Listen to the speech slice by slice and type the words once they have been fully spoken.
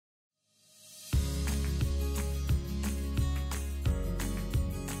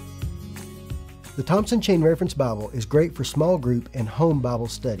The Thompson Chain-Reference Bible is great for small group and home Bible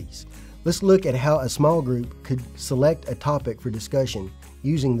studies. Let's look at how a small group could select a topic for discussion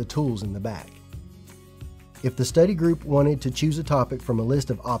using the tools in the back. If the study group wanted to choose a topic from a list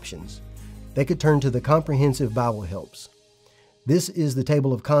of options, they could turn to the Comprehensive Bible Helps. This is the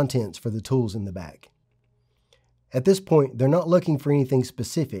table of contents for the tools in the back. At this point, they're not looking for anything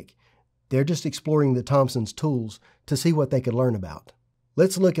specific. They're just exploring the Thompson's tools to see what they could learn about.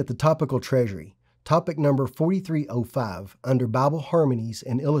 Let's look at the topical treasury, topic number 4305, under Bible Harmonies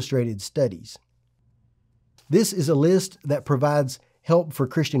and Illustrated Studies. This is a list that provides help for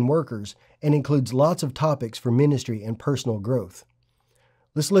Christian workers and includes lots of topics for ministry and personal growth.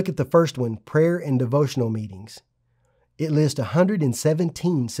 Let's look at the first one, prayer and devotional meetings. It lists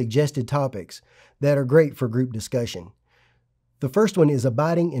 117 suggested topics that are great for group discussion. The first one is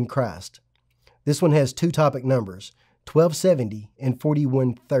abiding in Christ. This one has two topic numbers, 1270 and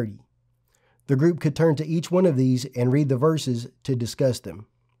 4130. The group could turn to each one of these and read the verses to discuss them.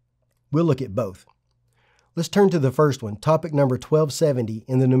 We'll look at both. Let's turn to the first one, topic number 1270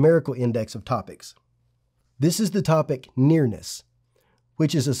 in the numerical index of topics. This is the topic nearness,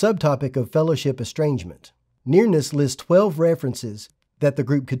 which is a subtopic of fellowship estrangement. Nearness lists 12 references that the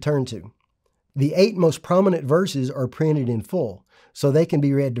group could turn to. The 8 most prominent verses are printed in full, so they can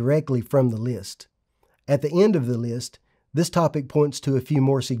be read directly from the list. At the end of the list, this topic points to a few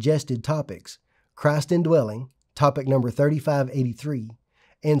more suggested topics: Christ indwelling, topic number 3583,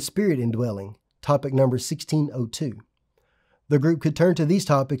 and Spirit indwelling, topic number 1602. The group could turn to these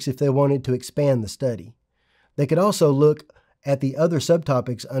topics if they wanted to expand the study. They could also look at the other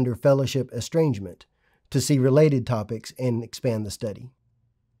subtopics under fellowship estrangement to see related topics and expand the study.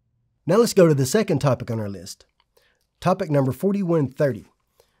 Now let's go to the second topic on our list, topic number 4130.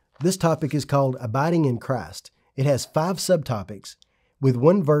 This topic is called Abiding in Christ. It has 5 subtopics with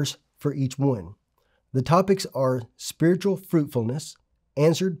 1 verse for each one. The topics are spiritual fruitfulness,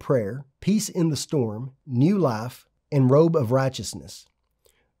 answered prayer, peace in the storm, new life, and robe of righteousness.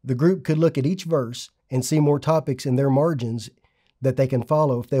 The group could look at each verse and see more topics in their margins that they can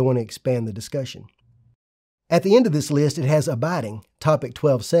follow if they want to expand the discussion. At the end of this list, it has abiding, topic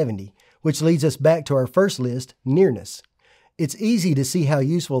 1270, which leads us back to our first list, nearness. It's easy to see how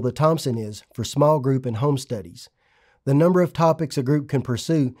useful the Thompson is for small group and home studies. The number of topics a group can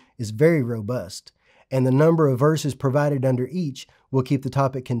pursue is very robust, and the number of verses provided under each will keep the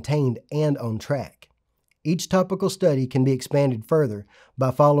topic contained and on track. Each topical study can be expanded further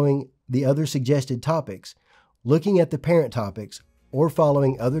by following the other suggested topics, looking at the parent topics, or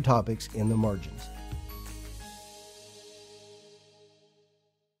following other topics in the margins.